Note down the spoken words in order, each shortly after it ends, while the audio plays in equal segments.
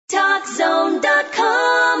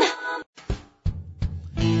TalkZone.com.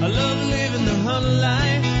 I love living the hunt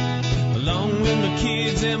life, along with my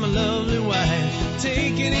kids and my lovely wife.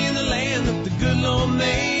 Taking in the land that the good Lord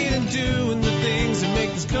made, and doing the things that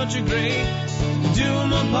make this country great. Doing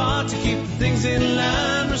my part to keep the things in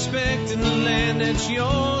line, respecting the land that's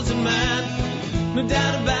yours and mine. No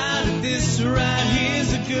doubt about it, this right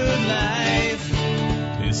here's a good life.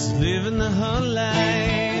 This is living the hunt life.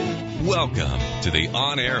 Welcome to the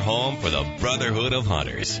on-air home for the Brotherhood of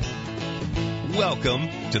Hunters. Welcome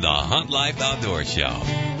to the Hunt Life Outdoor Show.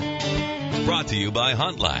 Brought to you by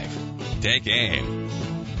Hunt Life. Take aim.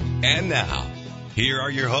 And now, here are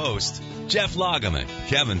your hosts, Jeff Lageman,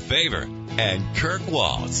 Kevin Favor, and Kirk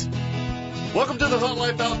Waltz. Welcome to the Hunt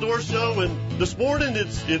Life Outdoor Show, and this morning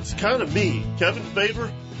it's kind of me, Kevin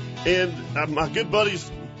Favor, and my good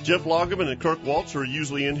buddies Jeff Lageman and Kirk Waltz are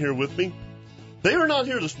usually in here with me. They are not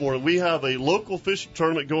here this morning. We have a local fishing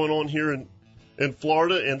tournament going on here in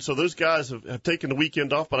Florida, and so those guys have taken the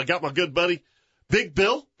weekend off. But I got my good buddy, Big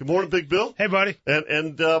Bill. Good morning, Big Bill. Hey, buddy.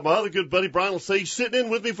 And my other good buddy, Brian LeSage, sitting in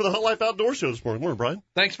with me for the Hunt Life Outdoor Show this morning. Morning, Brian.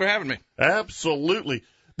 Thanks for having me. Absolutely.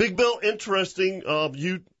 Big Bill, interesting.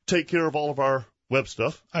 You take care of all of our web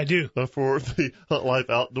stuff. I do. For the Hunt Life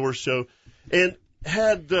Outdoor Show. And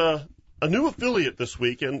had a new affiliate this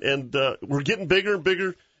week, and we're getting bigger and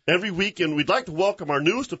bigger every week, and we'd like to welcome our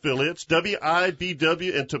newest affiliates,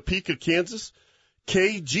 WIBW in Topeka, Kansas,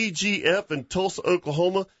 KGGF in Tulsa,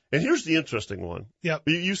 Oklahoma, and here's the interesting one. Yep.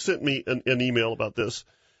 You sent me an email about this.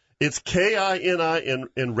 It's KINI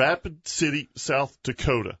in Rapid City, South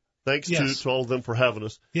Dakota. Thanks to all of them for having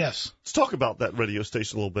us. Yes. Let's talk about that radio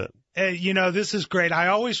station a little bit. This is great. I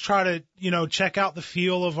always try to, check out the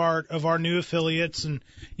feel of our new affiliates and,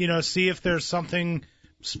 see if there's something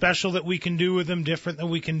special that we can do with them, different that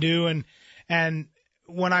we can do. And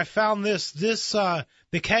when I found the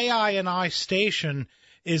KINI station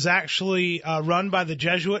is actually run by the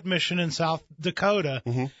Jesuit mission in South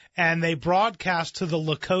Dakota, and they broadcast to the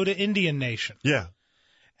Lakota Indian Nation. Yeah.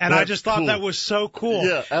 And I just thought that was so cool.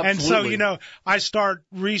 Yeah, absolutely. And so, I start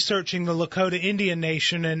researching the Lakota Indian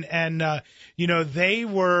Nation, and they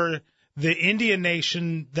were the Indian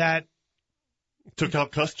Nation that took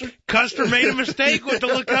out Custer? Custer made a mistake with the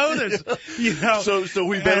Lakotas, So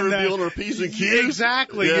we better be on our P's and Q's?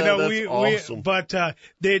 Exactly. Yeah, that's awesome. But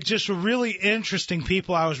they're just really interesting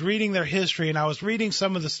people. I was reading their history, and I was reading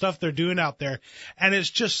some of the stuff they're doing out there, and it's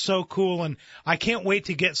just so cool. And I can't wait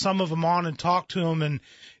to get some of them on and talk to them, and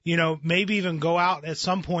maybe even go out at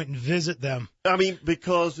some point and visit them. I mean,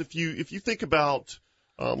 because if you think about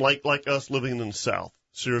like us living in the South,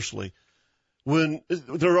 seriously, when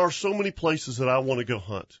there are so many places that I want to go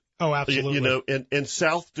hunt. Oh, absolutely. And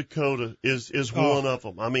South Dakota is one of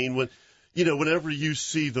them. I mean, whenever you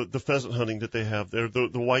see the pheasant hunting that they have there,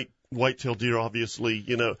 the white-tailed deer, obviously,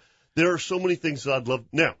 there are so many things that I'd love.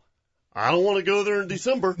 Now, I don't want to go there in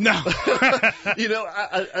December. No.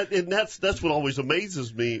 And that's what always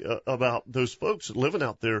amazes me about those folks living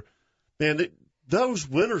out there. Man, those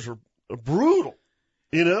winters are brutal.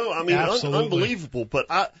 I mean, unbelievable. But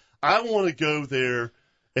I want to go there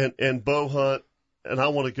and bow hunt, and I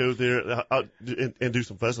want to go there and do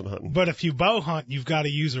some pheasant hunting. But if you bow hunt, you've got to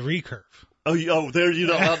use a recurve. There you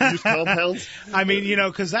know how to use compounds? I mean,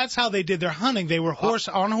 because that's how they did their hunting. They were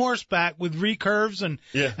on horseback with recurves and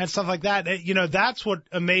stuff like that. That's what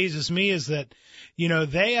amazes me is that,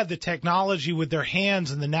 they had the technology with their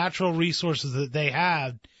hands and the natural resources that they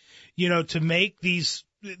had, to make these.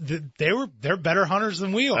 They're better hunters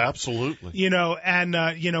than we are. Absolutely.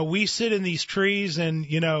 We sit in these trees and,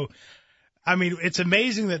 I mean, it's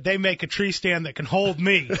amazing that they make a tree stand that can hold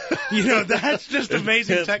me. That's just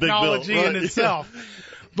amazing technology in itself. Yeah.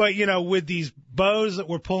 But, with these bows that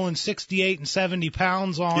we're pulling 68 and 70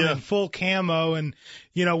 pounds on and full camo and,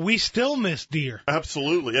 we still miss deer.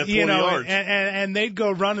 Absolutely. At 20 yards. And they'd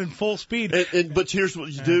go running full speed. But here's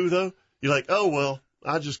what you do, though. You're like, oh, well,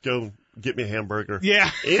 I just go get me a hamburger.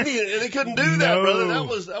 Yeah. And they couldn't do that, brother.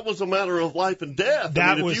 That was a matter of life and death.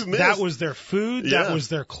 That was their food. Yeah. That was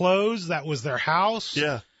their clothes. That was their house.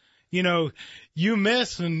 Yeah. You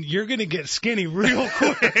miss and you're going to get skinny real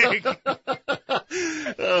quick.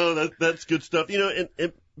 Oh, that's good stuff.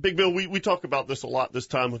 And Big Bill, we talk about this a lot this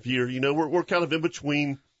time of year. We're kind of in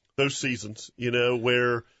between those seasons,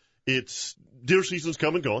 where it's deer season's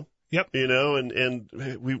come and gone. Yep. And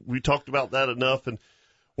we talked about that enough, and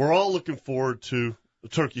we're all looking forward to the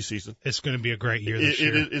turkey season. It's going to be a great year this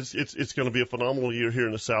year. It's going to be a phenomenal year here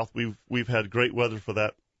in the South. We've had great weather for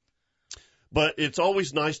that. But it's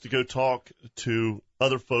always nice to go talk to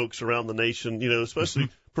other folks around the nation, especially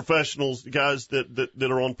professionals, guys that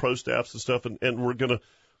are on pro staffs and stuff, and we're going to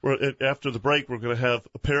after the break, we're going to have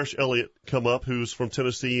Parrish Elliott come up, who's from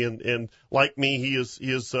Tennessee, and like me, he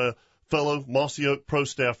is a fellow Mossy Oak pro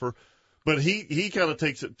staffer, but he kind of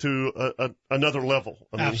takes it to another level.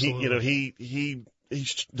 I mean, Absolutely. he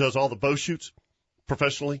does all the bow shoots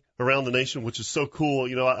professionally around the nation, which is so cool.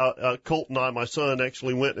 Colt and I, my son,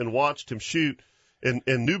 actually went and watched him shoot in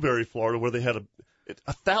Newberry, Florida, where they had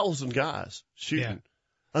 1,000 guys shooting. Yeah.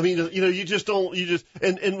 I mean,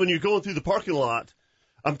 and when you're going through the parking lot,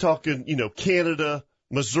 I'm talking, Canada,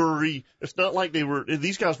 Missouri. It's not like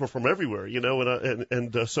these guys were from everywhere,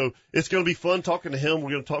 so it's going to be fun talking to him.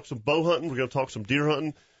 We're going to talk some bow hunting. We're going to talk some deer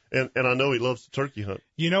hunting. And I know he loves the turkey hunt.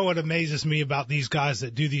 You know what amazes me about these guys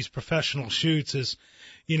that do these professional shoots is,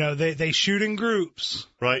 they shoot in groups.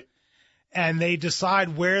 Right. And they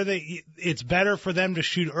decide it's better for them to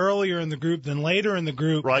shoot earlier in the group than later in the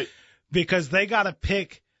group. Right. Because they got to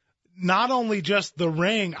pick not only just the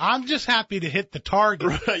ring. I'm just happy to hit the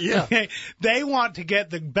target. Right, yeah. They want to get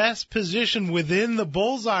the best position within the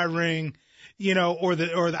bullseye ring, or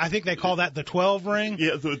I think they call that the 12 ring.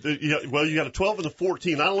 Yeah. Well, you got a 12 and a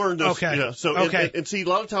 14. I learned this. Okay. Yeah. So, okay. And see, a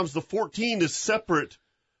lot of times the 14 is separate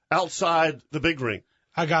outside the big ring.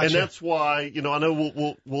 I got and you. that's why, I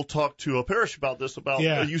know we'll talk to Parrish about this,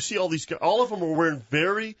 you see all these guys, all of them are wearing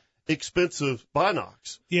very expensive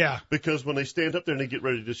binocs. Yeah. Because when they stand up there and they get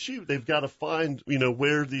ready to shoot, they've got to find,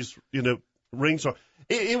 where these, rings are.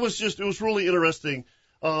 It was really interesting,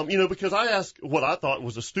 because I asked what I thought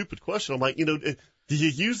was a stupid question. I'm like, do you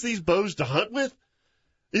use these bows to hunt with?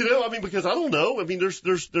 Because I don't know. I mean,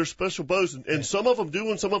 there's special bows, and some of them do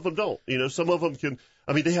and some of them don't. Some of them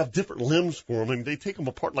they have different limbs for them. I mean, they take them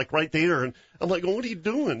apart like right there, and I'm like, well, what are you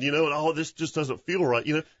doing? This just doesn't feel right.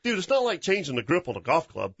 Dude, it's not like changing the grip on a golf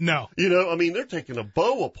club. No. They're taking a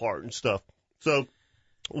bow apart and stuff. So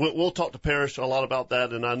we'll talk to Parrish a lot about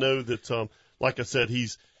that, and I know that, like I said, he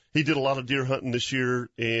did a lot of deer hunting this year,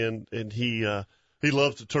 and he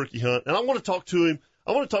loves to turkey hunt. And I want to talk to him.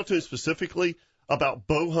 I want to talk to him specifically about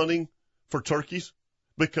bow hunting for turkeys,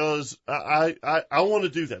 because I want to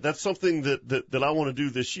do that. That's something that I want to do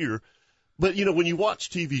this year. But when you watch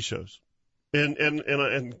TV shows,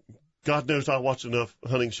 and God knows I watch enough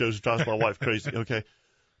hunting shows, it drives my wife crazy. Okay,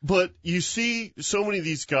 but you see so many of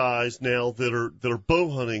these guys now that are bow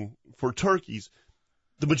hunting for turkeys.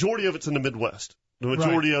 The majority of it's in the Midwest. The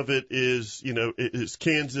majority of it is is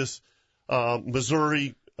Kansas,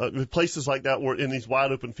 Missouri. Places like that where in these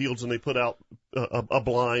wide open fields, and they put out a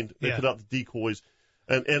blind, they put out the decoys,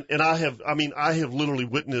 and I have literally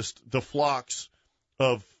witnessed the flocks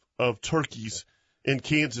of turkeys in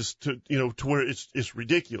Kansas to where it's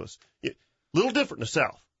ridiculous. A little different in the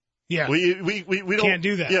South. Yeah, we don't, can't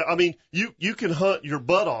do that. Yeah, I mean you can hunt your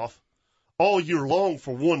butt off all year long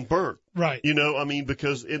for one bird. Right.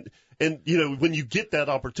 Because when you get that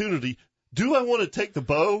opportunity. Do I want to take the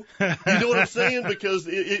bow? You know what I'm saying? Because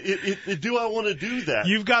do I want to do that?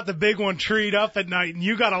 You've got the big one treed up at night, and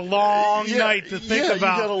you got a long night to think about.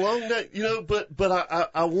 Yeah, you got a long night, but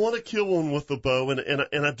I want to kill one with the bow,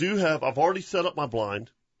 and I do have. I've already set up my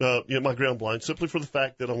blind, my ground blind, simply for the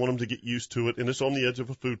fact that I want them to get used to it, and it's on the edge of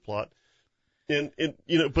a food plot, and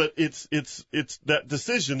but it's that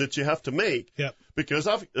decision that you have to make. Yep. Because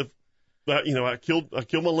I killed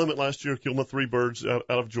my limit last year, killed my 3 birds out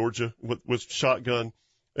of Georgia with shotgun.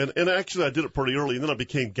 And actually I did it pretty early, and then I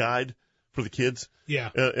became guide for the kids.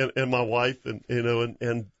 Yeah. And my wife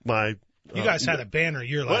and my. You guys had a banner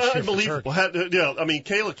year last year. Unbelievable.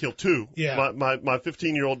 Kayla killed 2. Yeah. My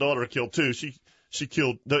 15-year-old daughter killed 2. She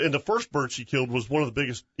killed, and the first bird she killed was one of the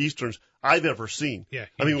biggest Easterns I've ever seen. Yeah.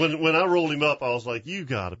 When I rolled him up, I was like, you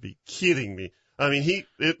gotta be kidding me.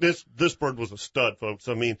 This bird was a stud, folks.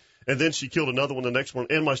 And then she killed another one, the next one.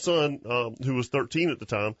 And my son, who was 13 at the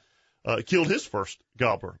time, killed his first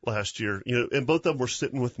gobbler last year, and both of them were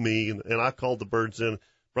sitting with me, and I called the birds in.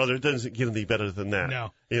 Brother, it doesn't get any better than that.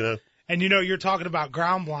 No. And you're talking about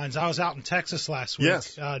ground blinds. I was out in Texas last week,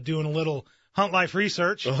 doing a little hunt life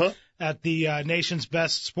research at the nation's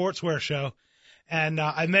best sportswear show. And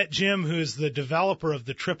I met Jim, who is the developer of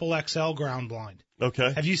the Triple XL ground blind.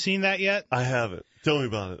 Okay. Have you seen that yet? I haven't. Tell me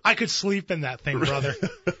about it. I could sleep in that thing, brother.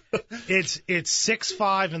 It's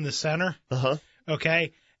 6'5" in the center.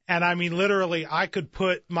 Okay. And literally, I could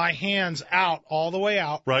put my hands out all the way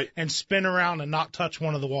out, and spin around and not touch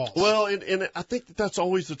one of the walls. Well, and I think that's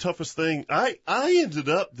always the toughest thing. I ended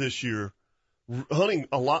up this year hunting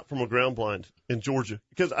a lot from a ground blind in Georgia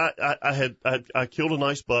because I killed a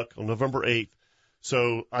nice buck on November 8th.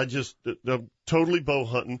 So I'm totally bow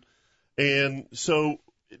hunting. And so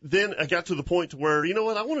then I got to the point to where,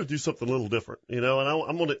 I want to do something a little different, and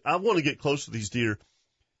I want to get close to these deer.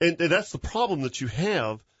 And that's the problem that you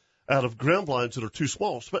have out of ground blinds that are too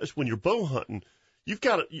small, especially when you're bow hunting. You've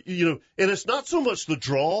got to, and it's not so much the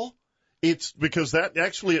draw, it's because that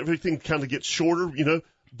actually everything kind of gets shorter,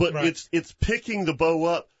 but right. it's picking the bow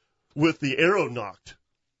up with the arrow knocked,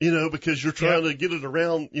 because you're trying to get it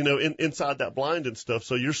around, inside that blind and stuff.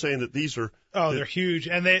 So you're saying that these are they're huge,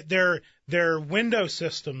 and they're window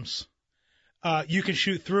systems. You can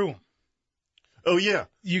shoot through them. Oh yeah,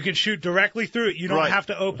 you can shoot directly through it. You don't have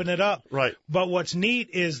to open it up. Right. But what's neat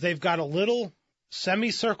is they've got a little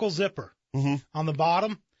semicircle zipper on the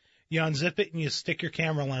bottom. You unzip it and you stick your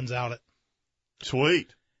camera lens out it.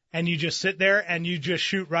 Sweet. And you just sit there and you just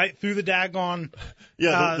shoot right through the daggone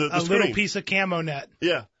the a little piece of camo net.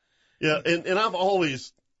 Yeah. Yeah. And I've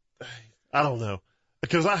always, I don't know,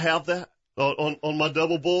 because I have that on my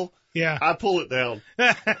double bull. Yeah. I pull it down.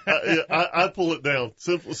 I pull it down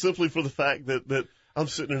simply for the fact that I'm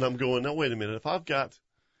sitting there and I'm going, now wait a minute, if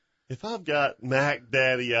I've got Mac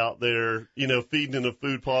Daddy out there, feeding in a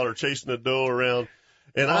food plot or chasing a doe around,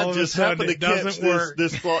 and I just happen to catch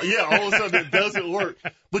this ball. Yeah, all of a sudden it doesn't work.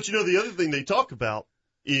 But the other thing they talk about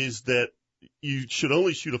is that you should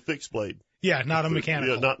only shoot a fixed blade. Yeah, not a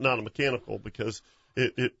mechanical. Yeah, not a mechanical, because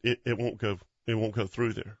it won't go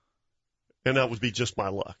through there. And that would be just my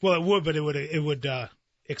luck. Well, it would, but it would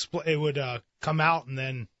come out and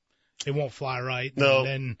then it won't fly right.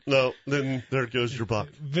 Then there goes your buck.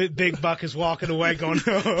 Big Buck is walking away going,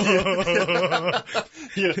 that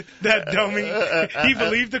dummy. He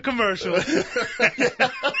believed the commercial.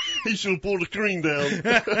 He should have pulled the cream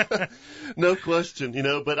down. No question,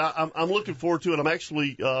 but I'm looking forward to it. I'm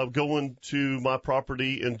actually going to my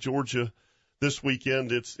property in Georgia this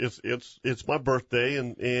weekend. It's my birthday,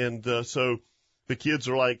 and so the kids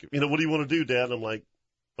are like, what do you want to do, Dad? And I'm like,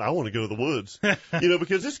 I want to go to the woods,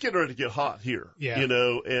 because it's getting ready to get hot here,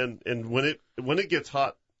 and when it gets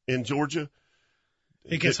hot in Georgia,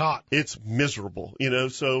 it gets hot. It's miserable,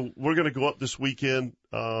 so we're going to go up this weekend,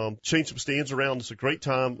 change some stands around. It's a great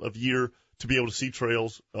time of year to be able to see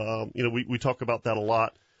trails. We talk about that a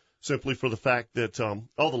lot, simply for the fact that,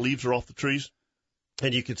 all the leaves are off the trees.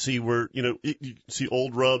 And you can see where, you can see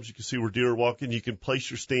old rubs, you can see where deer are walking, you can place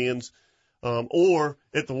your stands. Or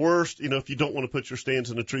at the worst, if you don't want to put your stands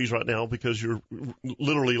in the trees right now because you're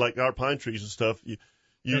literally like our pine trees and stuff, you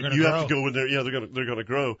have to go in there. Yeah, they're going to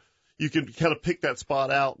grow. You can kind of pick that spot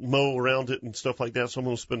out, mow around it and stuff like that. So I'm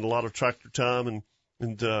going to spend a lot of tractor time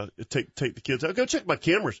and take the kids out. Go check my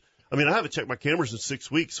cameras. I mean, I haven't checked my cameras in 6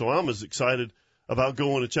 weeks, so I'm as excited about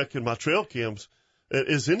going and checking my trail cams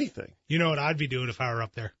as anything. You know what I'd be doing if I were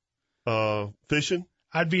up there? Fishing?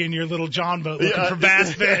 I'd be in your little John boat looking for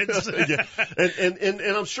bass beds. Yeah. And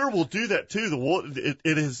I'm sure we'll do that too. The water,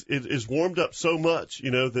 it is warmed up so much,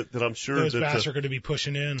 that I'm sure those bass are going to be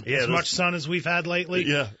pushing in. Yeah, as much sun as we've had lately.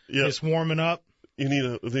 Yeah. It's warming up. You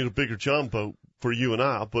need a bigger John boat for you and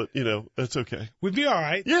I, but that's okay. We'd be all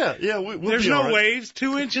right. Yeah. There's no waves.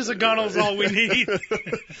 2 inches of gunnel's all we need.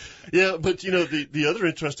 Yeah, but the other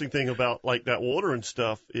interesting thing about like that water and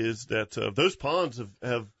stuff is that those ponds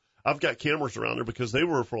have I've got cameras around there because they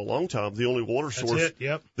were for a long time the only water source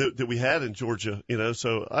that we had in Georgia.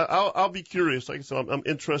 So I'll be curious. Like I said, I'm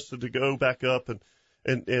interested to go back up and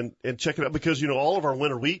check it out because all of our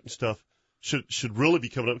winter wheat and stuff should really be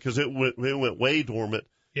coming up because it went way dormant.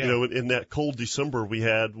 Yeah. In that cold December we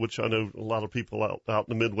had, which I know a lot of people out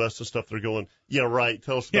in the Midwest and stuff, they're going, yeah, right.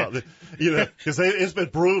 Tell us about it. Because it's been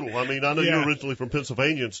brutal. I mean, I know you're originally from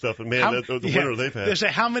Pennsylvania and stuff, and man, the winter they've had. They say,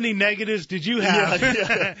 how many negatives did you have?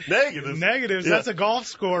 Yeah. Negatives. Negatives. Yeah. That's a golf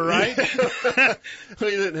score, right? Yeah. we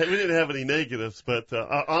didn't have any negatives, but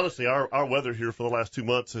honestly, our weather here for the last 2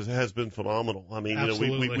 months has been phenomenal. I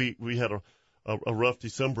mean, we had a rough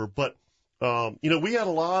December, but we had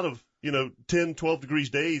a lot of 10, 12 degrees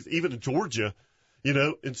days, even in Georgia,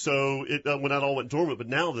 and so when that all went dormant, but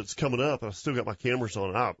now that it's coming up, I still got my cameras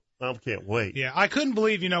on. I can't wait. Yeah, I couldn't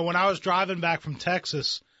believe, when I was driving back from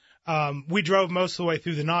Texas, we drove most of the way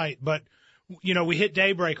through the night, but, we hit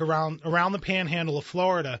daybreak around the panhandle of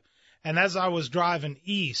Florida, and as I was driving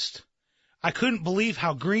east, I couldn't believe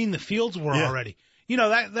how green the fields were already.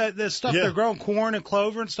 The stuff they're growing, corn and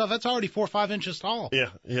clover and stuff, that's already 4 or 5 inches tall.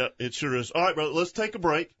 Yeah, it sure is. All right, brother, let's take a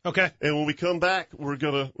break. Okay. And when we come back, we're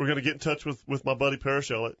gonna get in touch with my buddy Parrish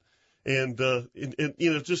Elliott and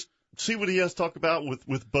just see what he has to talk about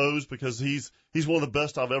with bows because he's one of the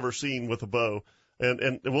best I've ever seen with a bow.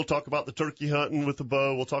 And we'll talk about the turkey hunting with the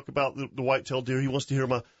bow. We'll talk about the whitetail deer. He wants to hear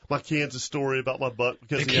my Kansas story about my buck.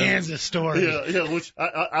 Because Kansas story. Yeah, which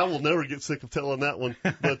I will never get sick of telling that one.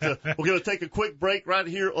 But we're going to take a quick break right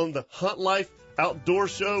here on the Hunt Life Outdoor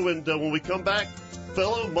Show. And when we come back,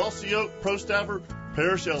 fellow Mossy Oak Pro Stabber,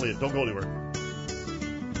 Parrish Elliott. Don't go anywhere.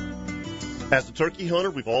 As a turkey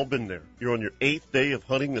hunter, we've all been there. You're on your 8th day of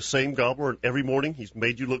hunting the same gobbler, and every morning he's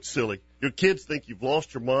made you look silly. Your kids think you've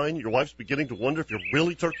lost your mind. Your wife's beginning to wonder if you're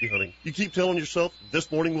really turkey hunting. You keep telling yourself,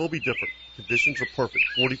 this morning will be different. Conditions are perfect.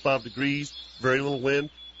 45 degrees, very little wind,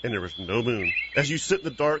 and there is no moon. As you sit in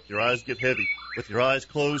the dark, your eyes get heavy. With your eyes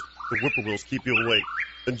closed, the whippoorwills keep you awake.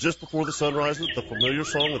 And just before the sun rises, the familiar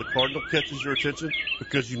song of the cardinal catches your attention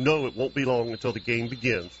because you know it won't be long until the game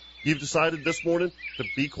begins. You've decided this morning to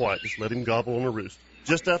be quiet. Just let him gobble on a roost.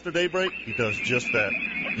 Just after daybreak, he does just that.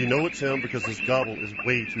 You know it's him because his gobble is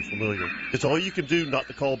way too familiar. It's all you can do not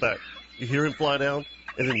to call back. You hear him fly down,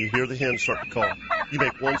 and then you hear the hen start to call. You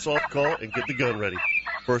make one soft call and get the gun ready.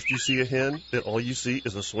 First you see a hen, then all you see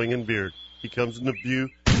is a swinging beard. He comes into view,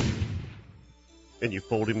 and you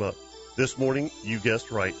fold him up. This morning, you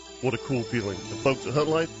guessed right. What a cool feeling. The folks at Hunt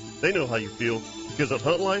Life, they know how you feel, because at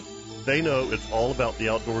Hunt Life, they know it's all about the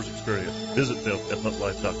outdoors experience. Visit them at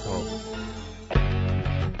huntlife.com.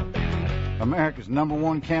 America's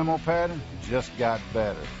 #1 camo pattern just got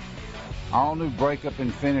better. All new Breakup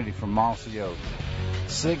Infinity from Mossy Oak.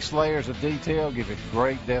 6 layers of detail give it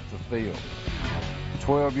great depth of field.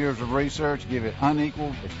 12 years of research give it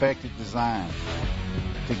unequaled, effective design.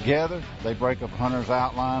 Together, they break up a hunter's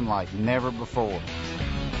outline like never before.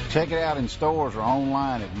 Check it out in stores or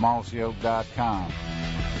online at mossyoak.com.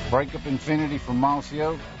 Breakup Infinity from Mossy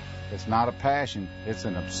Oak, it's not a passion, it's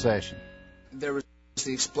an obsession. There was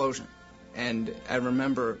the explosion, and I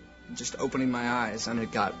remember just opening my eyes, and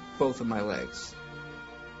it got both of my legs.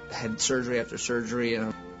 I had surgery after surgery,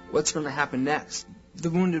 and what's going to happen next? The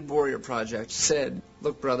Wounded Warrior Project said,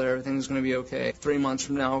 look, brother, everything's going to be okay. 3 months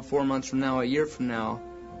from now, 4 months from now, a year from now,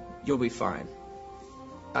 you'll be fine.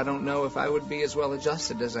 I don't know if I would be as well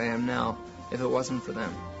adjusted as I am now if it wasn't for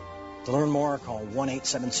them. To learn more, call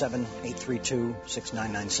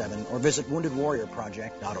 1-877-832-6997 or visit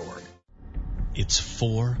woundedwarriorproject.org. It's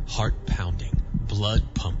 4 heart-pounding,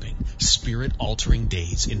 blood-pumping, spirit-altering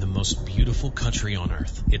days in the most beautiful country on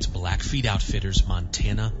earth. It's Blackfeet Outfitters'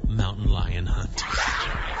 Montana Mountain Lion Hunt.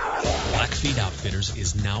 Blackfeet Outfitters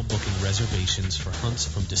is now booking reservations for hunts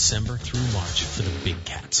from December through March for the big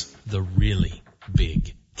cats, the really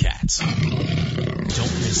big cats.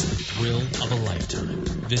 Don't miss the thrill of a lifetime.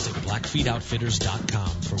 Visit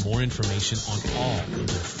blackfeetoutfitters.com for more information on all of their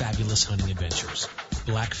fabulous hunting adventures.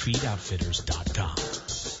 blackfeetoutfitters.com.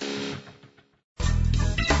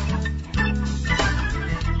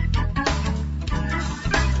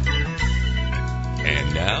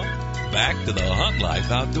 And now, back to the Hunt Life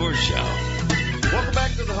Outdoor Show. Welcome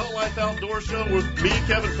back to the Hunt Life Outdoor Show with me,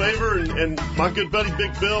 Kevin Favor, and my good buddy,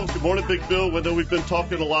 Big Bill. Good morning, Big Bill. I know we've been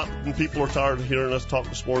talking a lot, and people are tired of hearing us talk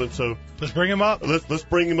this morning, so let's bring him up. Let's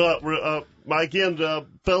bring him up. My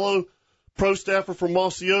fellow pro staffer from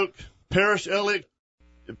Mossy Oak, Parrish Elliott.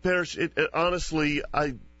 Parrish, honestly,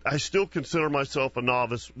 I still consider myself a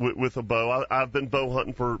novice with a bow. I've been bow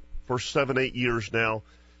hunting for 7-8 years now,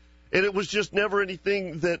 and it was just never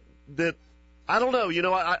anything that I don't know. You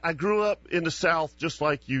know, I grew up in the South just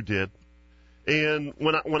like you did, and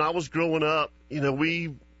when I was growing up, you know,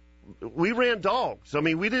 we ran dogs. I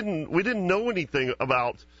mean, we didn't know anything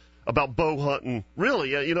about bow hunting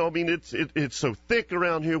really. You know, I mean, it's so thick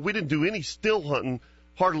around here. We didn't do any still hunting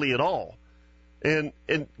hardly at all, and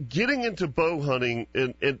getting into bow hunting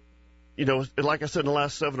and you know, like I said, in the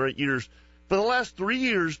last 7 or 8 years, for the last 3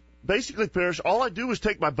 years, basically, Parrish, all I do is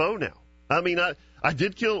take my bow now. I mean, I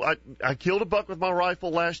killed a buck with my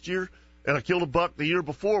rifle last year, and I killed a buck the year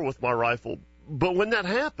before with my rifle. But when that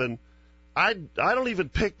happened, I don't even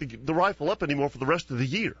pick the rifle up anymore for the rest of the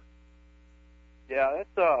year. Yeah,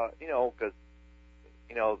 that's you know, because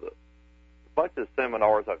you know the bunch of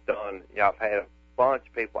seminars I've done, you know, I've had a bunch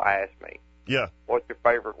of people ask me, yeah, what's your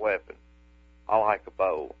favorite weapon? I like a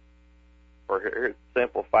bow. For here's the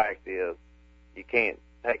simple fact is, you can't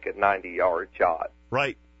take a 90-yard shot.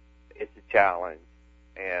 Right. It's a challenge,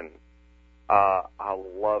 and I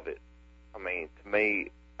love it. I mean, to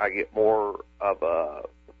me, I get more of the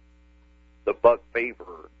buck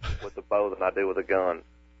fever with the bow than I do with a gun.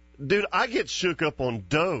 Dude, I get shook up on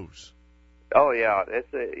does. Oh yeah,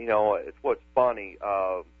 you know, it's what's funny.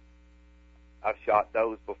 I've shot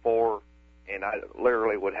does before, and I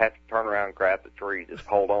literally would have to turn around and grab the tree, just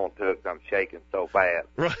hold on to it because I'm shaking so bad.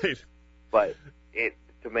 Right. But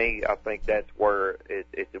to me, I think that's where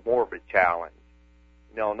it's more of a challenge.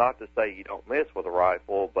 You know, not to say you don't miss with a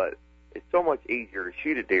rifle, but it's so much easier to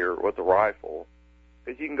shoot a deer with a rifle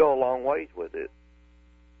because you can go a long ways with it.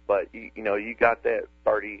 But, you know, you got that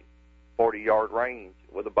 30, 40-yard range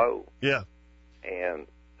with a bow. Yeah. And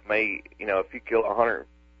to me, you know, if you kill a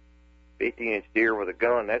 150-inch deer with a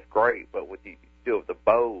gun, that's great. But what you do with the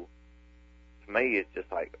bow, to me, it's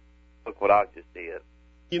just like, look what I just did.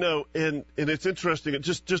 You know, and it's interesting.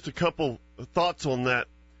 Just a couple thoughts on that.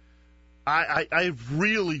 I've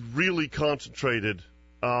really concentrated.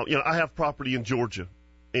 I have property in Georgia,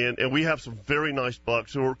 and we have some very nice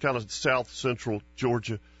bucks. So we're kind of south central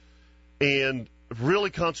Georgia, and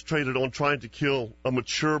really concentrated on trying to kill a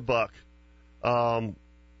mature buck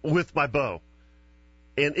with my bow.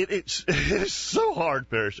 And it's so hard,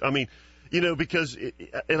 Parrish. I mean, because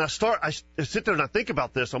I sit there and I think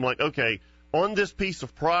about this. I'm like, okay, on this piece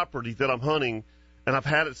of property that I'm hunting, and I've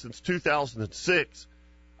had it since 2006,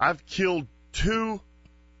 I've killed 2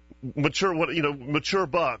 mature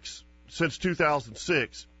bucks since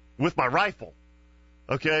 2006 with my rifle.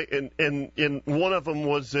 Okay, and one of them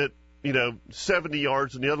was at 70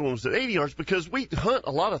 yards, and the other one was at 80 yards because we hunt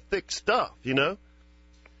a lot of thick stuff.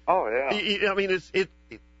 Oh yeah. I mean, it's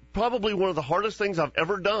probably one of the hardest things I've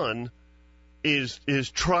ever done is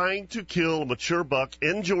trying to kill a mature buck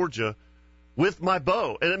in Georgia with my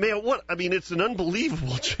bow. And it's an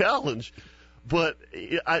unbelievable challenge, but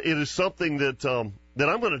it is something that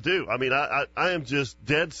I'm going to do. I mean, I am just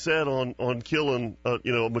dead set on killing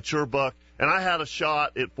a mature buck. And I had a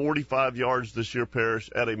shot at 45 yards this year, Parrish,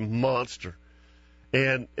 at a monster,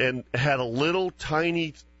 and had a little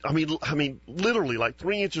tiny, I mean, literally like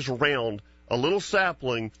 3 inches around, a little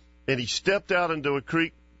sapling, and he stepped out into a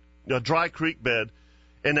dry creek bed,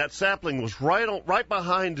 and that sapling was right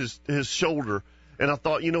behind his shoulder. And I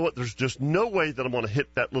thought, you know what? There's just no way that I'm going to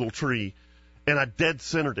hit that little tree, and I dead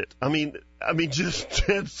centered it. I mean, just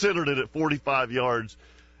dead centered it at 45 yards.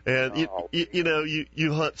 And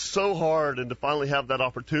you hunt so hard, and to finally have that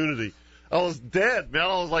opportunity, I was dead, man.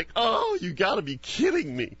 I was like, oh, you got to be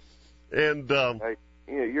kidding me. And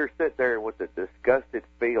you're sitting there with a disgusted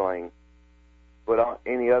feeling, but on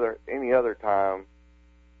any other time,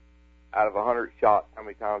 out of 100 shots, how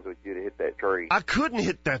many times would you hit that tree? I couldn't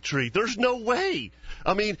hit that tree. There's no way.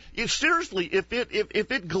 I mean, seriously, if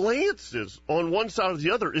it glances on one side or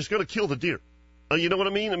the other, it's going to kill the deer. You know what I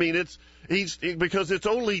mean? I mean, because it's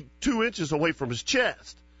only 2 inches away from his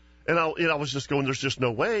chest. And I was just going, there's just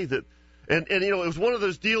no way that, and it was one of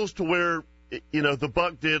those deals to where, the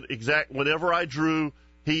buck did whenever I drew,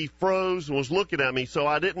 he froze and was looking at me. So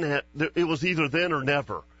I it was either then or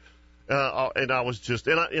never. And I was just,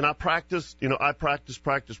 and I practiced, I practiced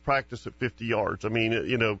at 50 yards. I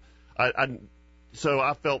mean, so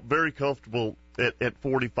I felt very comfortable at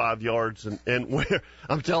 45 yards, and where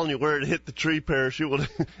I'm telling you, where it hit the tree, Parrish, it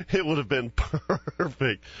would have been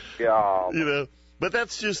perfect. Yeah. But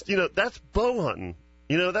that's just, that's bow hunting.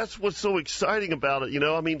 That's what's so exciting about it.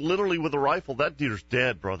 I mean, literally with a rifle, that deer's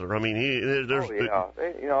dead, brother. I mean,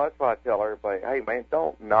 that's why I tell everybody, hey man,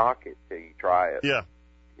 don't knock it till you try it. Yeah.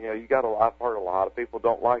 I've heard a lot of people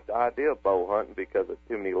don't like the idea of bow hunting because of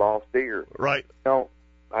too many lost deer. Right.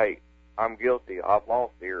 Hey, I'm guilty. I've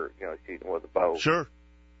lost deer, shooting with a bow. Sure.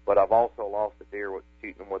 But I've also lost a deer with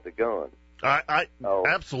shooting with a gun.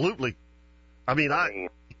 Absolutely. I mean,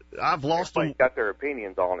 I've lost them. Got their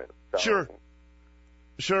opinions on it. So.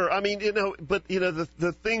 Sure. I mean, but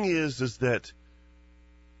the thing is that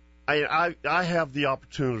I have the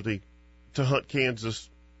opportunity to hunt Kansas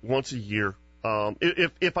once a year.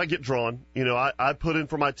 If I get drawn, I put in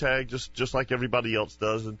for my tag just like everybody else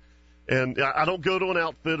does, and I don't go to an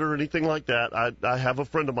outfit or anything like that. I have a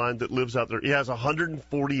friend of mine that lives out there. He has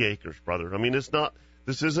 140 acres, brother. I mean, this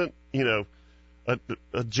isn't,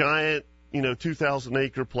 a giant, 2,000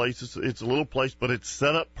 acre place. It's a little place, but it's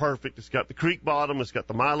set up perfect. It's got the creek bottom. It's got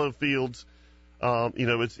the milo fields.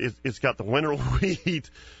 It's got the winter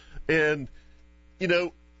wheat, and,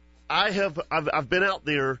 I've been out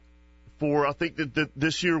there for, I think that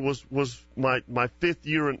this year was my 5th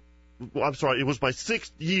year, and I'm sorry, it was my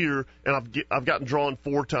 6th year, and I've gotten drawn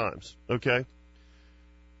 4 times. Okay,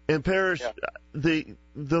 and Parrish,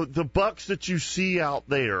 the bucks that you see out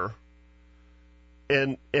there,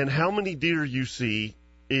 and how many deer you see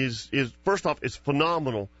is first off, it's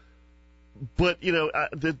phenomenal. But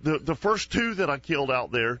the first 2 that I killed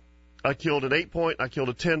out there, I killed an 8-point, I killed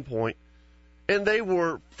a 10-point, and they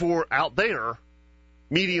were for out there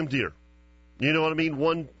medium deer. You know what I mean?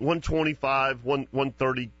 125,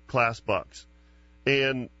 130 class bucks.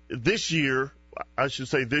 And this year, as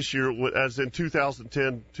in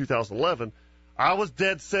 2010, 2011, I was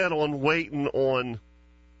dead set on waiting on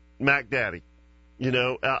Mac Daddy.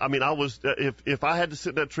 I was, if I had to sit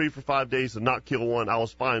in that tree for 5 days and not kill one, I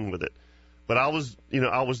was fine with it. But I was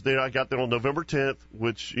there. I got there on November 10th,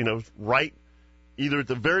 which, right either at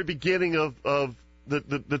the very beginning of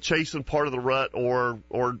the chasing part of the rut or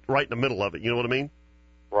right in the middle of it. You know what I mean?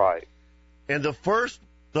 Right. And the first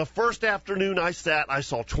afternoon I sat, I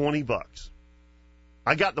saw 20 bucks.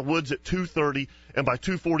 I got in the woods at 2:30, and by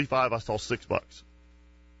 2:45 I saw 6 bucks.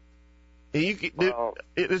 And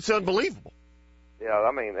it's unbelievable. Yeah,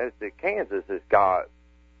 I mean, Kansas has got,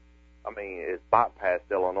 I mean, it's bypassed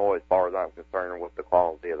Illinois as far as I'm concerned with the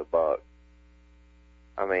quality of the buck.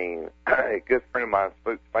 I mean, a good friend of mine,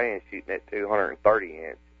 Spook's fan, shooting at 230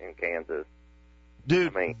 inch in Kansas.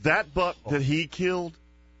 Dude, I mean, that buck that he killed,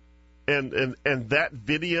 and that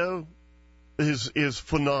video is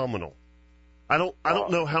phenomenal. I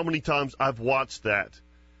don't know how many times I've watched that,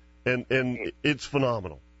 and it's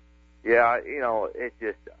phenomenal. Yeah, it's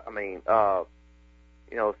just, I mean,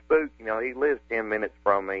 Spook, he lives 10 minutes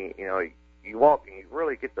from me. You walk and you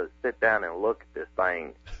really get to sit down and look at this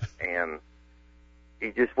thing, and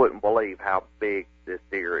you just wouldn't believe how big this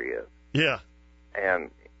deer is. Yeah. And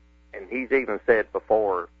he's even said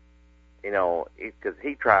before, because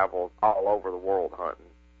he travels all over the world hunting,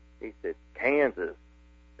 he said Kansas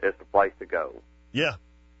is the place to go. Yeah.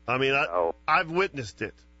 I mean, I've witnessed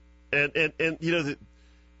it. And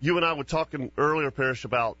you and I were talking earlier, Parrish,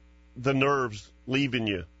 about the nerves leaving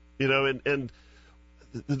you, and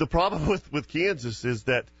the problem with Kansas is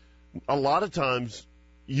that a lot of times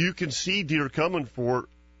you can see deer coming for,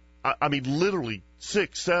 I mean, literally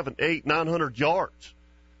 6, 7, 8, 900 yards,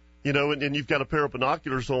 and you've got a pair of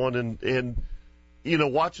binoculars on and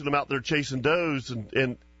watching them out there chasing does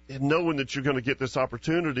and knowing that you're going to get this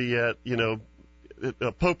opportunity at,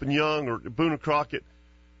 Pope and Young or Boone and Crockett.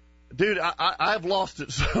 Dude, I've lost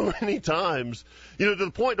it so many times, to the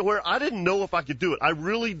point to where I didn't know if I could do it. I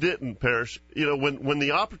really didn't, Parrish. When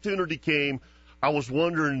the opportunity came, I was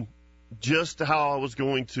wondering just how I was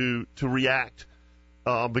going to react,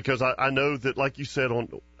 because I know that, like you said,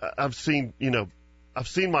 I've seen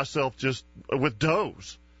myself just with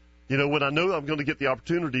does, when I know I'm going to get the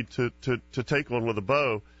opportunity to take one with a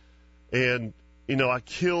bow, and I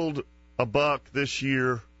killed a buck this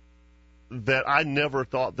year that I never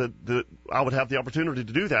thought that I would have the opportunity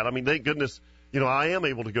to do that. I mean, thank goodness, I am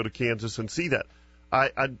able to go to Kansas and see that.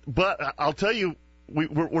 But I'll tell you,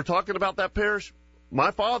 we're talking about that, Parrish.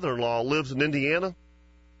 My father-in-law lives in Indiana,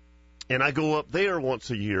 and I go up there once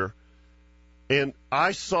a year, and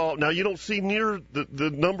I saw, now you don't see near the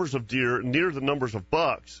numbers of deer, near the numbers of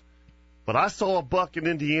bucks, but I saw a buck in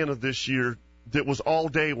Indiana this year that was all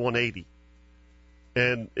day 180.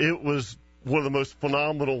 And it was one of the most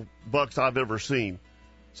phenomenal bucks I've ever seen.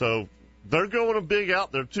 So they're going a big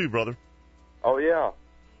out there too, brother. Oh, yeah.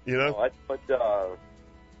 But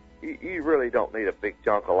you really don't need a big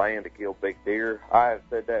chunk of land to kill big deer. I have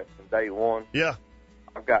said that from day one. Yeah.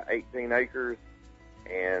 I've got 18 acres,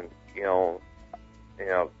 and,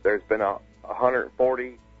 there's been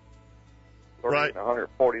 140, right,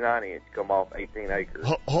 149 inch come off 18 acres.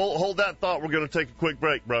 Hold that thought. We're going to take a quick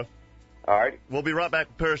break, bro. All right. We'll be right back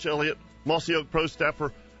with Parrish Elliott, Mossy Oak Pro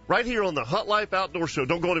Staffer, right here on the Hunt Life Outdoor Show.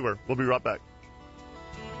 Don't go anywhere. We'll be right back.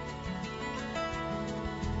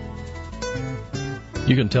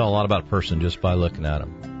 You can tell a lot about a person just by looking at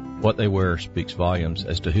them. What they wear speaks volumes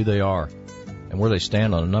as to who they are and where they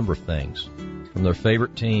stand on a number of things, from their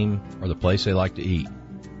favorite team or the place they like to eat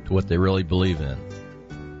to what they really believe in.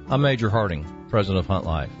 I'm Major Harding, president of Hunt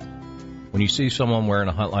Life. When you see someone wearing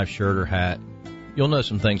a Hunt Life shirt or hat, you'll know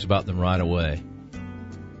some things about them right away.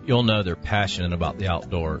 You'll know they're passionate about the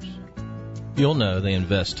outdoors. You'll know they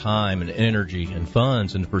invest time and energy and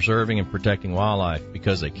funds into preserving and protecting wildlife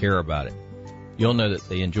because they care about it. You'll know that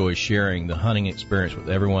they enjoy sharing the hunting experience with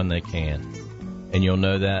everyone they can. And you'll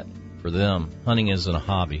know that, for them, hunting isn't a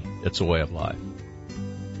hobby, it's a way of life.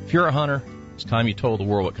 If you're a hunter, it's time you told the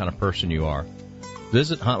world what kind of person you are.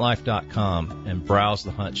 Visit huntlife.com and browse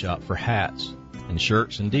the hunt shop for hats and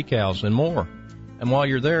shirts and decals and more. And while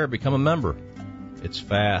you're there, become a member. It's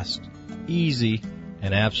fast, easy,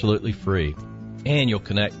 and absolutely free. And you'll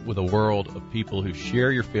connect with a world of people who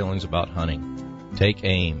share your feelings about hunting. Take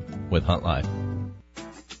aim with Hunt Life.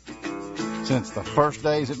 Since the first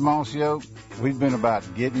days at Mossy Oak, we've been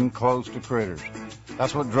about getting close to critters.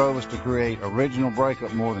 That's what drove us to create Original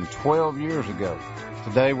Breakup more than 12 years ago.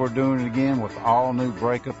 Today we're doing it again with all-new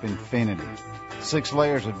Breakup Infinity. 6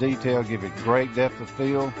 layers of detail give it great depth of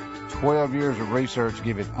field. 12 years of research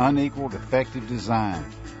give it unequaled, effective design.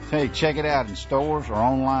 Hey, check it out in stores or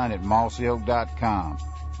online at mossyoak.com.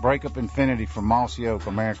 Breakup Infinity from Mossy Oak,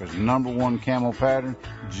 America's #1 camo pattern,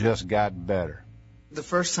 just got better. The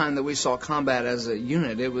first time that we saw combat as a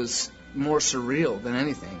unit, it was more surreal than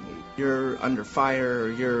anything. You're under fire,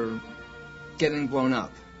 you're getting blown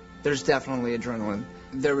up. There's definitely adrenaline.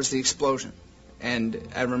 There was the explosion, and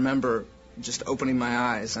I remember just opening my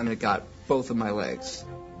eyes, and it got both of my legs.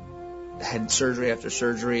 I had surgery after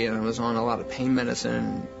surgery, and I was on a lot of pain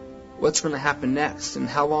medicine. what's going to happen next, and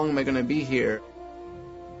how long am I going to be here?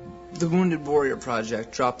 The Wounded Warrior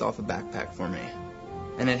Project dropped off a backpack for me,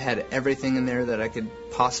 and it had everything in there that I could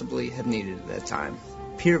possibly have needed at that time.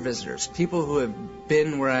 Peer visitors, people who have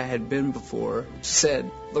been where I had been before, said,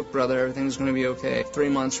 look, brother, everything's going to be okay. 3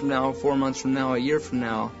 months from now, 4 months from now, a year from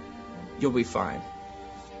now, you'll be fine.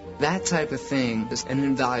 That type of thing is an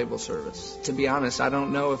invaluable service. To be honest, I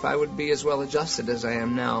don't know if I would be as well adjusted as I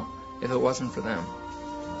am now if it wasn't for them.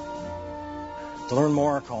 To learn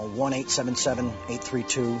more, call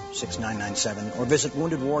 1-877-832-6997 or visit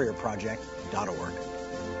woundedwarriorproject.org.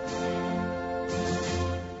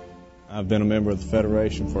 I've been a member of the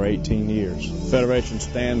Federation for 18 years. The Federation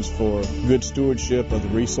stands for good stewardship of the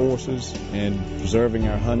resources and preserving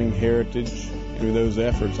our hunting heritage. Through those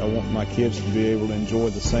efforts, I want my kids to be able to enjoy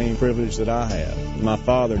the same privilege that I have. My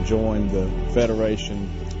father joined the Federation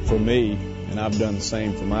for me, and I've done the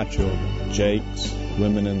same for my children. Jake's,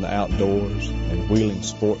 Women in the Outdoors, and Wheeling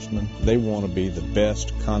Sportsmen. They want to be the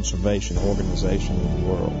best conservation organization in the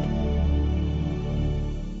world.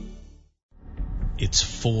 It's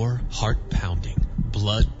 4 heart-pounding,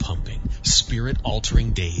 blood-pumping,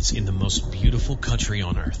 spirit-altering days in the most beautiful country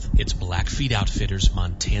on earth. It's Blackfeet Outfitters'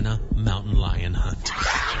 Montana Mountain Lion Hunt.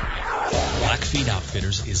 Blackfeet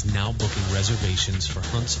Outfitters is now booking reservations for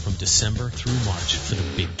hunts from December through March for the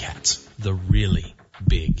big cats, the really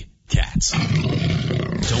big cats.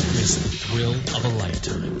 Don't miss the thrill of a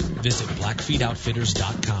lifetime. Visit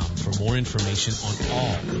blackfeetoutfitters.com for more information on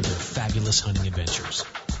all of their fabulous hunting adventures.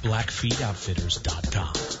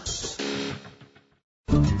 blackfeetoutfitters.com.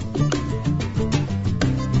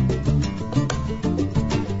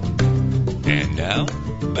 And now,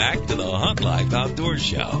 back to the Hunt Life Outdoors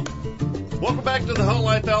Show. Welcome back to the Hunt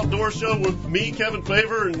Life Outdoor Show with me, Kevin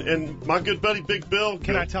Favor, and my good buddy, Big Bill.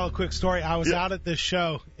 Can I tell a quick story? I was out at this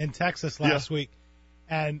show in Texas last week,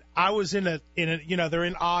 and I was in a they're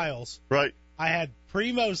in aisles. Right. I had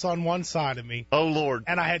Primos on one side of me. Oh, Lord.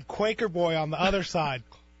 And I had Quaker Boy on the other side.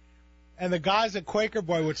 And the guys at Quaker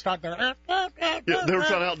Boy would start their... they were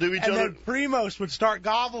trying to outdo each other. And then Primos would start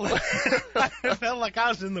gobbling. I felt like I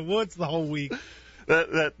was in the woods the whole week.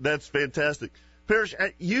 That's fantastic. Parrish,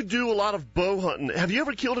 you do a lot of bow hunting. Have you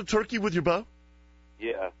ever killed a turkey with your bow?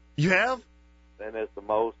 Yeah. You have? And it's the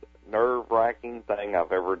most nerve-wracking thing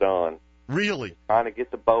I've ever done. Really? Trying to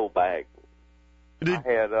get the bow back. I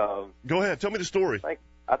had... Go ahead. Tell me the story.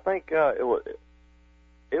 I think it was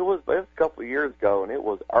a couple of years ago, and it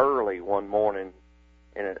was early one morning,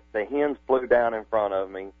 and the hens flew down in front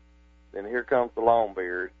of me. Then here comes the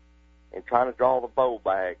longbeard, and trying to draw the bow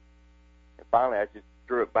back. And finally, I just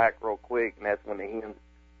drew it back real quick, and that's when the hens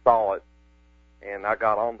saw it. And I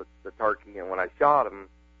got on the turkey, and when I shot him,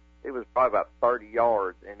 it was probably about 30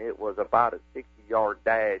 yards, and it was about a 60-yard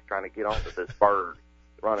dash trying to get onto this bird,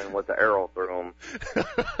 running with the arrow through him. I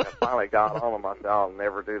finally got on him. I said, I'll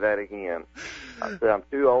never do that again. I said, I'm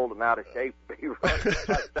too old and out of shape to be running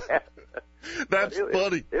like that. That's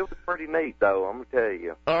funny. It was pretty neat, though, I'm going to tell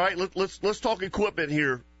you. All right, let's talk equipment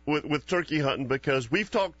here with turkey hunting, because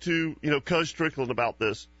we've talked to, Cuz Strickland about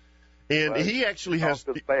this, and he actually has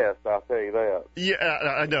the best, I'll tell you that.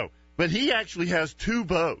 Yeah, I know. But he actually has 2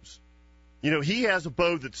 bows. He has a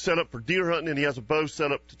bow that's set up for deer hunting, and he has a bow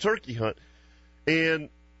set up to turkey hunt. And,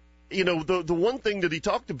 the one thing that he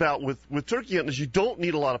talked about with turkey hunting is you don't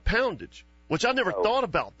need a lot of poundage, which I never thought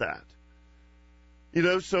about that.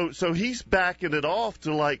 So he's backing it off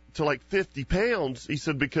to like 50 pounds. He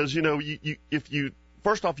said, because,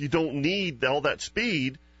 first off, you don't need all that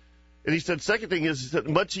speed. And he said, second thing is that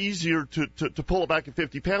much easier to pull it back at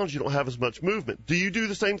 50 pounds. You don't have as much movement. Do you do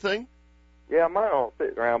the same thing? Yeah, mine will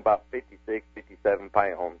sit around about 56, 57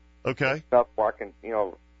 pounds. Okay. Enough where I can,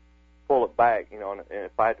 pull it back, and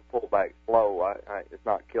if I had to pull back slow, it's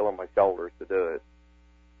not killing my shoulders to do it.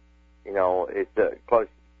 It's close.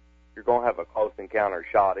 You're going to have a close encounter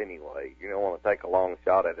shot anyway. You don't want to take a long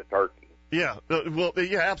shot at a turkey. Yeah,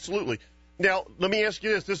 absolutely. Now, let me ask you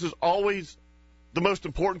this. This is always the most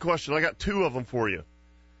important question. I got 2 of them for you.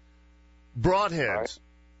 Broadheads.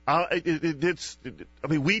 Right.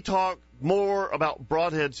 We talk more about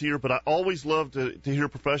broadheads here, but I always love to hear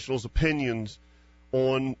professionals' opinions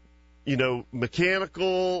on,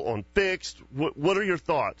 mechanical, on fixed. What are your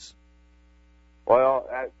thoughts? Well,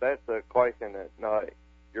 that's a question that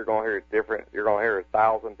you're going to hear different. You're going to hear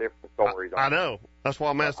 1,000 different stories. I know. That's why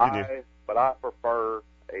I'm asking you. But I prefer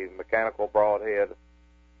a mechanical broadhead.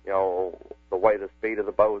 The way the speed of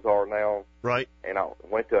the bows are now. Right. And I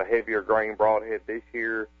went to a heavier grain broadhead this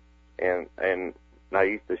year, and I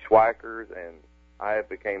used the Schweikers, and I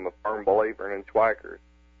became a firm believer in Schweikers.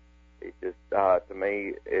 It just, to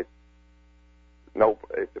me, nope,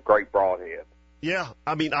 it's a great broadhead. Yeah,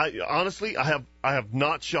 I mean, I have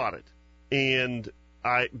not shot it, and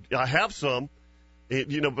I have some,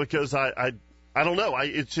 because I don't know,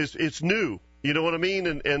 it's new, you know what I mean,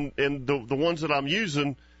 and the ones that I'm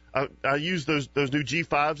using, I use those new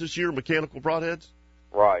G5s this year, mechanical broadheads,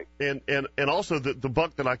 right, and also the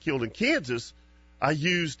buck that I killed in Kansas, I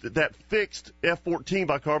used that fixed F14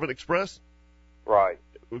 by Carbon Express, right.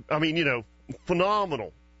 I mean,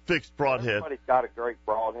 phenomenal fixed broadhead. Everybody's got a great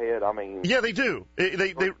broadhead. I mean, yeah, they do.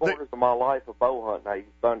 They quarters of my life of bow hunting, I used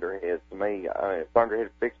thunderheads. To me, thunderhead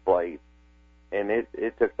fixed blades, and it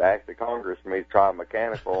took the act of Congress for me to try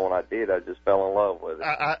mechanical. When I did, I just fell in love with it.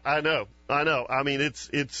 I know. I mean, it's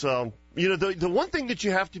the one thing that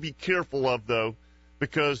you have to be careful of though,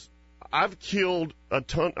 because I've killed a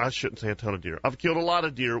ton. I shouldn't say a ton of deer. I've killed a lot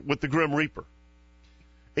of deer with the Grim Reaper.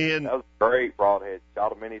 And that was great broadhead.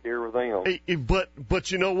 Shot a many deer with them.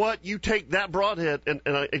 But you know what? You take that broadhead, and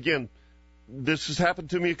again, this has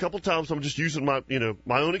happened to me a couple times. So I'm just using my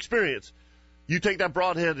own experience. You take that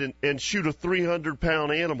broadhead and shoot a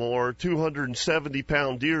 300-pound animal or a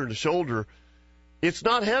 270-pound deer in the shoulder. It's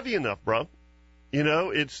not heavy enough, bro. But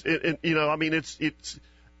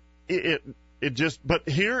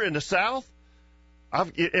here in the South,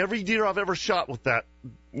 every deer I've ever shot with that,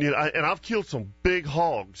 and I've killed some big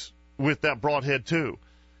hogs with that broadhead too,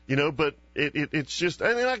 but it's just,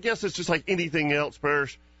 and I guess it's just like anything else,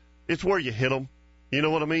 Parrish. It's where you hit them. You know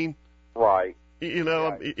what I mean? Right.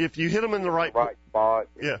 If you hit them in the right spot,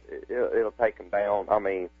 yeah, it'll take them down. I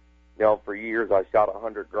mean, for years I shot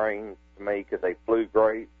 100 grains to me because they flew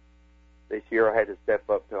great. This year I had to step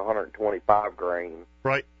up to 125 grains.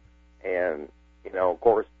 Right. And, of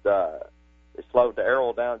course, it slowed the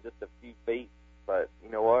arrow down just a few feet, but you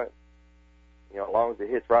know what? As long as it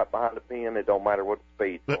hits right behind the pin, it don't matter what the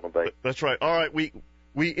speed's going to be. That's right. All right,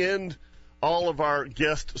 we end all of our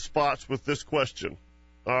guest spots with this question.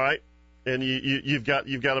 All right, and you've got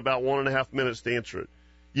about 1.5 minutes to answer it.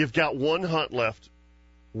 You've got one hunt left.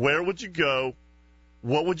 Where would you go?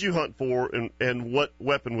 What would you hunt for? And what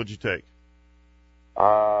weapon would you take?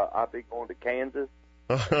 I'd be going to Kansas,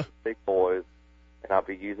 big boys, and I'd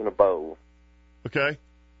be using a bow. Okay.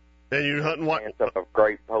 And you're hunting what? And stuff of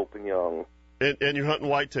great Pope and Young. And you're hunting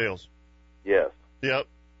whitetails. Yes. Yep.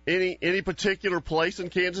 Any particular place in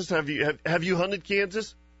Kansas? Have you hunted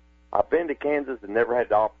Kansas? I've been to Kansas and never had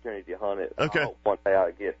the opportunity to hunt it. Okay. I hope one day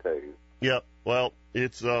I get to. Yep. Well,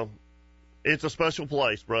 it's a special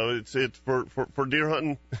place, bro. It's for deer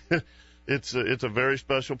hunting. It's a very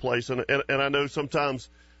special place, and I know sometimes,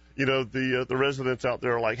 the residents out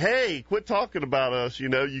there are like, hey, quit talking about us, you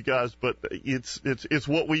guys, but it's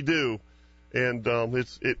what we do, and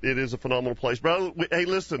it is a phenomenal place, bro. Hey,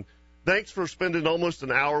 listen, thanks for spending almost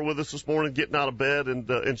an hour with us this morning, getting out of bed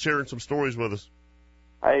and sharing some stories with us.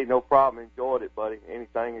 Hey, no problem. Enjoyed it, buddy.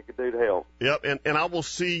 Anything you could do to help. Yep, and I will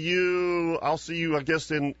see you. I'll see you, I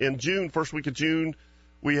guess, in June, first week of June.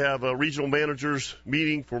 We have a regional managers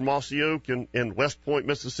meeting for Mossy Oak and West Point,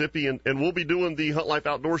 Mississippi, and we'll be doing the Hunt Life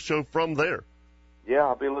Outdoors show from there. Yeah,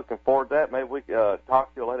 I'll be looking forward to that. Maybe we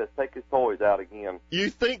Toxie will let us take his toys out again.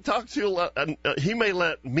 You think Toxie will he may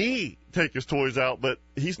let me take his toys out, but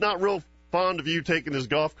he's not real fond of you taking his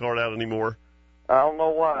golf cart out anymore. I don't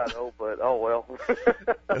know why, though, but oh well.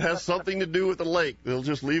 It has something to do with the lake. They'll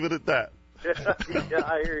just leave it at that. Yeah,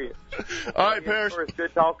 I hear you. All right, Parrish. It's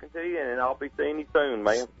good talking to you, and I'll be seeing you soon,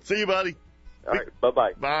 man. See you, buddy. All right,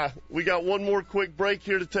 bye-bye. Bye. We got one more quick break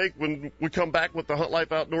here to take. When we come back with the Hunt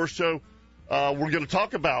Life Outdoors show, we're going to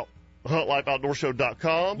talk about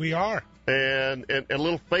huntlifeoutdoorshow.com. We are. And a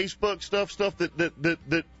little Facebook stuff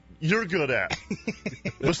that you're good at,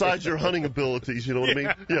 besides your hunting abilities, you know what I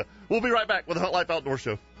mean? Yeah. We'll be right back with the Hunt Life Outdoor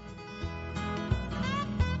Show.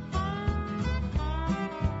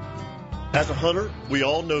 As a hunter, we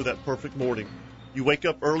all know that perfect morning. You wake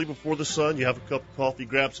up early before the sun, you have a cup of coffee,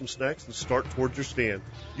 grab some snacks, and start towards your stand.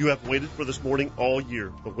 You have waited for this morning all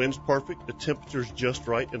year. The wind's perfect, the temperature's just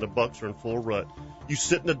right, and the bucks are in full rut. You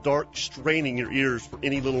sit in the dark, straining your ears for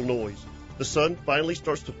any little noise. The sun finally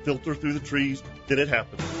starts to filter through the trees, then it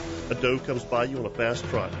happens. A doe comes by you on a fast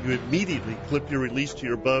trot. You immediately clip your release to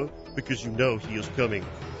your bow because you know he is coming.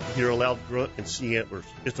 You hear a loud grunt and see antlers.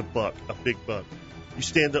 It's a buck, a big buck. You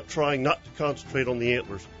stand up trying not to concentrate on the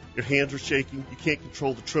antlers. Your hands are shaking. You can't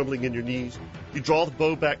control the trembling in your knees. You draw the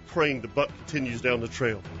bow back, praying the buck continues down the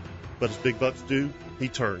trail. But as big bucks do, he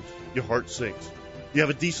turns. Your heart sinks. You have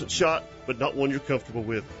a decent shot, but not one you're comfortable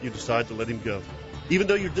with. You decide to let him go. Even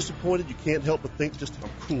though you're disappointed, you can't help but think just how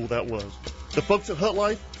cool that was. The folks at Hunt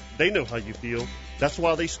Life, they know how you feel. That's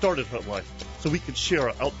why they started Hunt Life, so we can share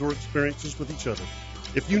our outdoor experiences with each other.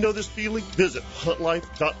 If you know this feeling, visit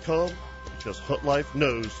huntlife.com, because Hunt Life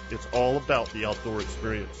knows it's all about the outdoor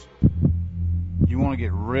experience. You want to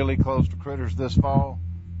get really close to critters this fall?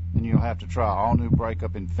 Then you'll have to try all new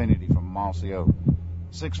Breakup Infinity from Mossy Oak.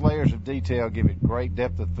 6 layers of detail give it great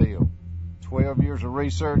depth of field. 12 years of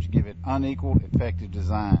research give it unequaled, effective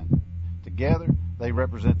design. Together, they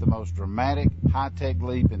represent the most dramatic, high-tech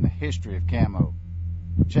leap in the history of camo.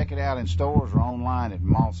 Check it out in stores or online at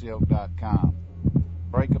mossyoak.com.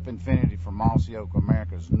 Breakup Infinity from Mossy Oak,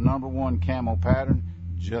 America's #1 camo pattern,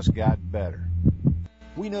 just got better.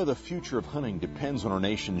 We know the future of hunting depends on our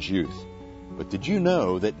nation's youth. But did you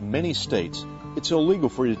know that in many states, it's illegal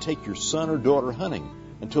for you to take your son or daughter hunting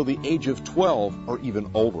until the age of 12 or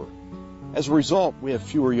even older? As a result, we have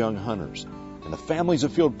fewer young hunters, and the Families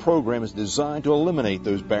Afield program is designed to eliminate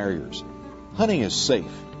those barriers. Hunting is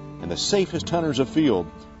safe, and the safest hunters afield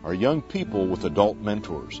are young people with adult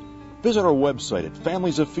mentors. Visit our website at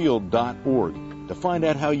familiesafield.org to find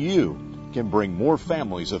out how you can bring more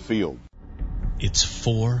families afield. It's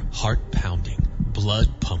 4 heart-pounding,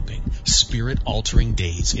 blood-pumping, spirit-altering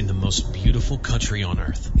days in the most beautiful country on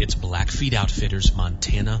earth. It's Blackfeet Outfitters'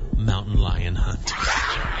 Montana Mountain Lion Hunt.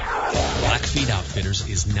 Blackfeet Outfitters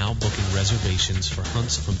is now booking reservations for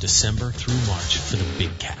hunts from December through March for the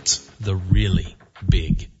big cats, the really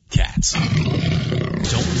big cats.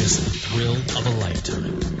 Don't miss the thrill of a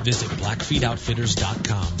lifetime. Visit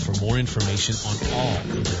blackfeetoutfitters.com for more information on all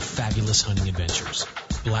of their fabulous hunting adventures.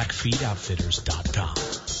 blackfeetoutfitters.com.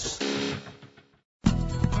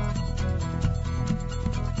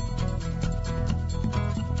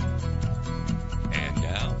 And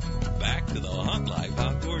now, back to the Hunt Life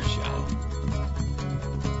Outdoors Show.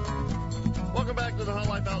 Welcome back to the Hunt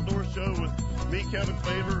Life Outdoors Show with me, Kevin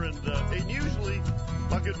Favor, and usually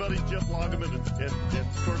my good buddies Jeff Loggeman and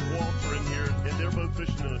Kurt Waltz are in here, and they're both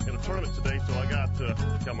fishing in a tournament today. So I got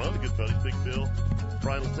my other good buddies, Big Bill,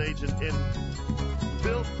 Brian LeSage, and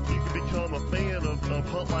Bill, you can become a fan of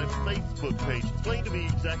Hunt Life's Facebook page. Explain to me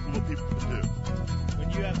exactly what people can do.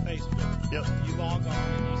 When you have Facebook, yep, you log on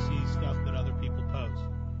and you see stuff that other people post.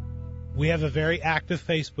 We have a very active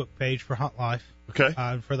Facebook page for Hunt Life, okay,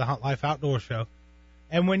 for the Hunt Life Outdoor Show.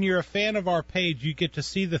 And when you're a fan of our page, you get to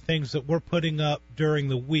see the things that we're putting up during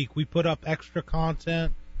the week. We put up extra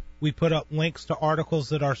content. We put up links to articles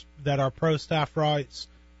that our pro staff writes.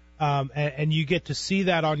 And you get to see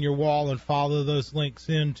that on your wall and follow those links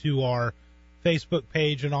into our Facebook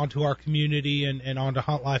page and onto our community and onto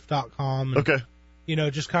huntlife.com. And, okay.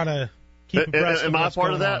 Just kind of keep abreast of what's going on. Am I a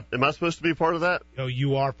part of that? Am I supposed to be a part of that? Oh,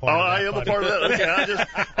 you are part of that. I am a part of that. Okay,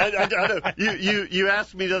 I know. You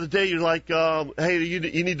asked me the other day, you're like, hey,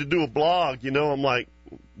 you need to do a blog. I'm like,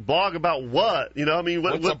 blog about what?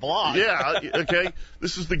 What's a blog? Yeah, okay.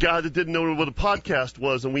 This is the guy that didn't know what a podcast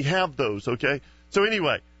was, and we have those, okay? So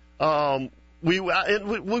anyway,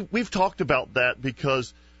 we've talked about that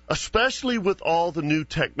because especially with all the new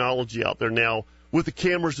technology out there now, with the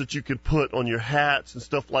cameras that you could put on your hats and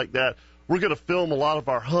stuff like that, we're going to film a lot of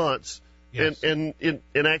our hunts, yes, and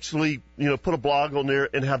actually, put a blog on there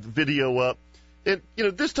and have the video up. And,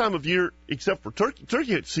 this time of year, except for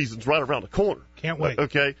turkey season's right around the corner. Can't wait.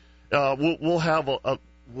 Okay. We'll have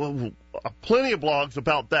plenty of blogs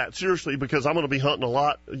about that, seriously, because I'm going to be hunting a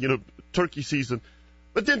lot, turkey season.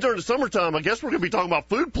 But then during the summertime, I guess we're going to be talking about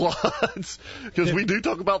food plots because we do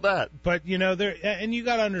talk about that. But, and you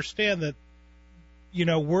got to understand that,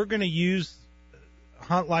 we're going to use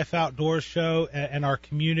Hunt Life Outdoors Show and our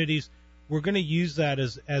communities. We're going to use that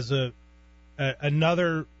as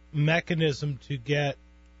another mechanism to get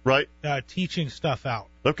right teaching stuff out.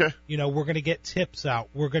 Okay. We're going to get tips out.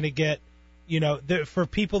 We're going to get, for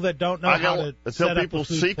people that don't know how to set up a food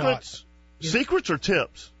secrets. Plot, secrets or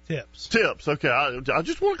tips? Tips. Okay. I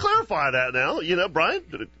just want to clarify that now.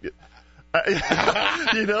 Brian.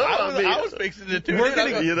 I was fixing it too. Wait a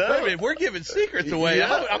minute, we're giving secrets away.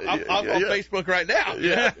 Yeah, I'm on Facebook right now.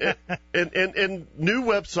 Yeah. and new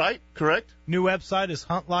website, correct? New website is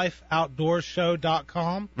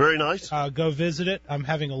huntlifeoutdoorshow.com. Very nice. Go visit it. I'm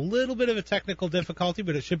having a little bit of a technical difficulty,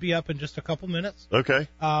 but it should be up in just a couple minutes. Okay.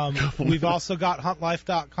 We've also got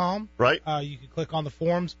huntlife.com. Right. You can click on the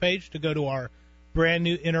forums page to go to our brand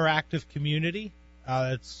new interactive community.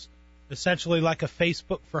 It's essentially like a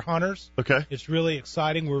Facebook for hunters. Okay. It's really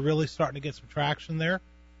exciting. We're really starting to get some traction there.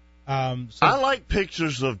 I like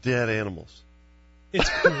pictures of dead animals. It's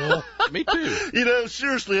cool. Me too.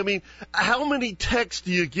 Seriously, how many texts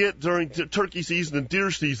do you get during turkey season and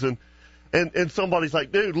deer season? And somebody's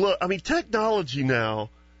like, dude, look, technology now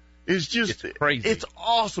is just it's crazy. It's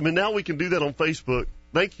awesome. And now we can do that on Facebook.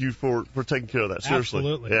 Thank you for taking care of that. Seriously.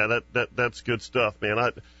 Absolutely. Yeah, that's good stuff,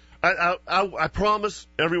 man. I promise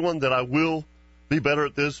everyone that I will be better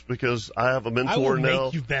at this because I have a mentor now. I will now.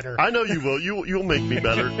 make you better. I know you will. You'll make me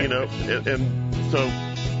better, and so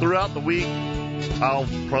throughout the week, I'll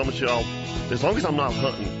promise you, as long as I'm not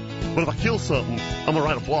hunting. But if I kill something, I'm going to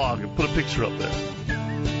write a blog and put a picture up there.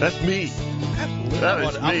 That's me. Absolutely. That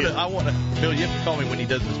is me. I want to, Bill, you have to call me when he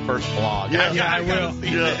does his first blog. Yeah, I will.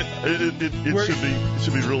 Yeah, it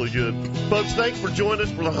should be really good. Folks, thanks for joining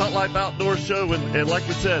us for the Hunt Life Outdoor Show. And like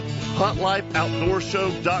we said,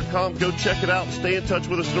 huntlifeoutdoorshow.com. Go check it out and stay in touch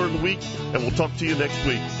with us during the week. And we'll talk to you next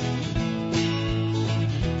week.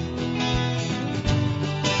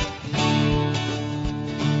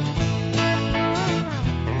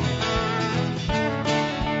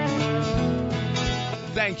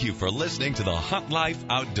 Thank you for listening to the Hunt Life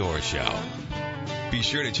Outdoor Show. Be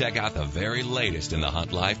sure to check out the very latest in the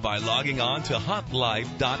Hunt Life by logging on to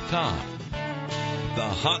huntlife.com. The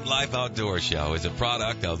Hunt Life Outdoor Show is a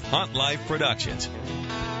product of Hunt Life Productions.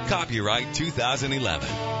 Copyright 2011.